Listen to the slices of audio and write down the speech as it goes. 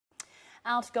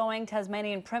Outgoing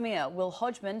Tasmanian Premier Mr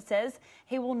Hodgman says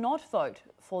he will not vote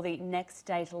for the next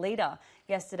state leader.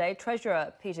 Yesterday,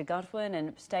 Treasurer Peter Gutwein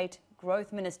and State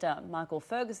Growth Minister Michael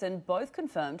Ferguson both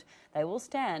confirmed they will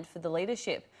stand for the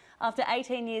leadership. After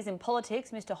 18 years in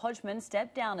politics, Mr Hodgman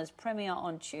stepped down as Premier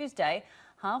on Tuesday,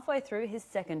 halfway through his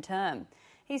second term.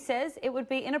 He says it would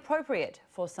be inappropriate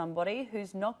for somebody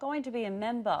who's not going to be a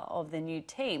member of the new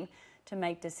team to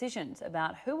make decisions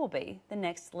about who will be the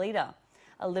next leader.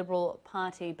 A Liberal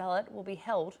Party ballot will be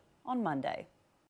held on Monday.